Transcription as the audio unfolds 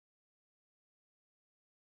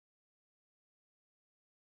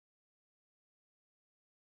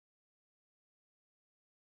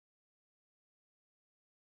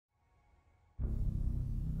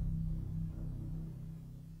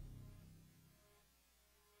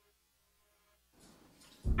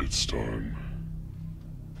It's time.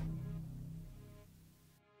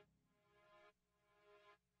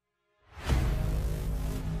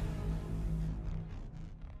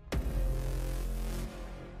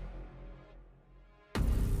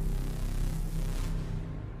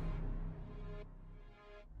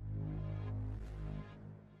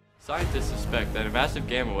 Scientists suspect that a massive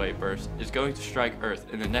gamma wave burst is going to strike Earth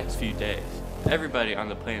in the next few days. Everybody on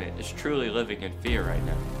the planet is truly living in fear right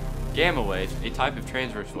now. Gamma waves, a type of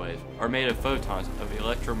transverse wave, are made of photons of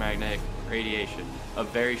electromagnetic radiation of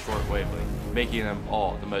very short wavelength, making them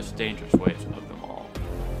all the most dangerous waves of them all.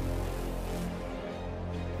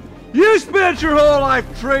 You spent your whole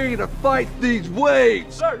life training to fight these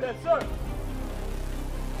waves! Sir, yes, sir!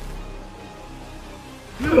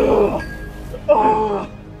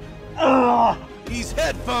 These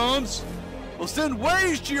headphones will send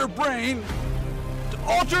waves to your brain to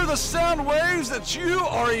alter the sound waves that you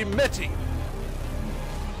are emitting.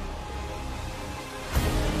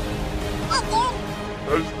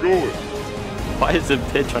 How's it going? Why is the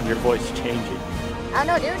pitch on your voice changing? I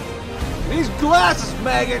don't know, dude. These glasses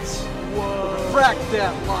maggots refract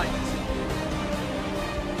that light.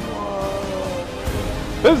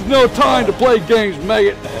 There's no time to play games,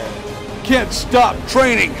 maggot. Can't stop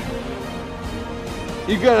training.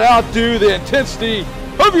 You gotta outdo the intensity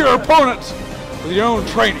of your opponents with your own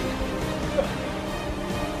training.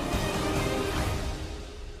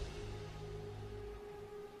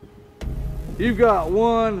 You've got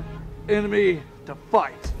one enemy to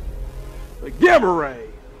fight. The gamma ray.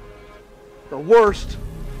 The worst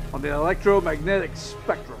on the electromagnetic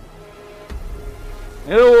spectrum.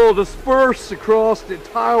 It will disperse across the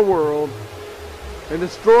entire world and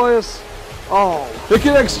destroy us all. It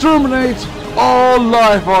can exterminate all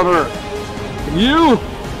life on Earth. And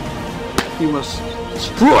you must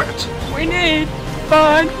destroy it. We need to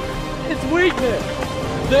find its weakness.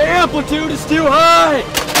 The amplitude is too high.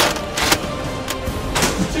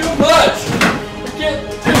 Too much! I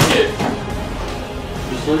can't take it!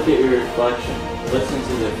 Just look at your reflection. Listen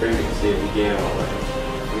to the frequency of the gamma waves.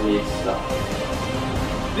 We need to stop.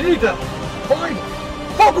 You need to find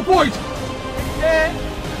focal point. Can't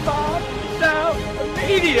find sound a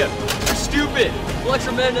medium. You're stupid.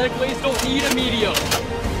 Electromagnetic waves don't need a medium.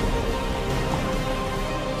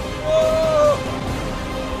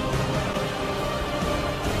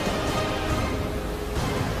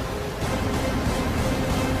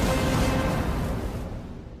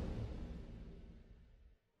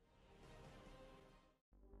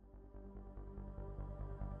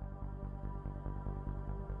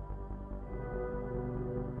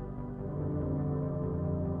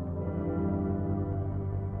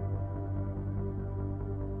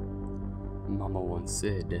 Mama once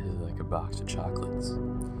said death is like a box of chocolates.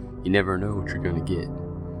 You never know what you're gonna get.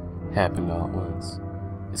 Happened all at once.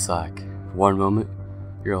 It's like, one moment,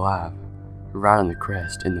 you're alive, you're right on the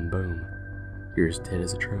crest, and then boom, you're as dead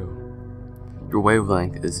as a crow. Your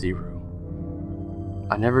wavelength is 0.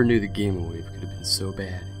 I never knew the gamma wave could have been so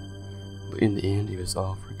bad, but in the end it was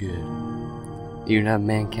all for good. It united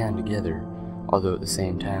mankind together, although at the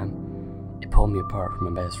same time, it pulled me apart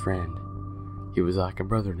from my best friend. He was like a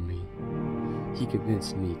brother to me. He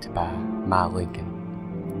convinced me to buy my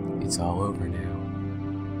Lincoln. It's all over now.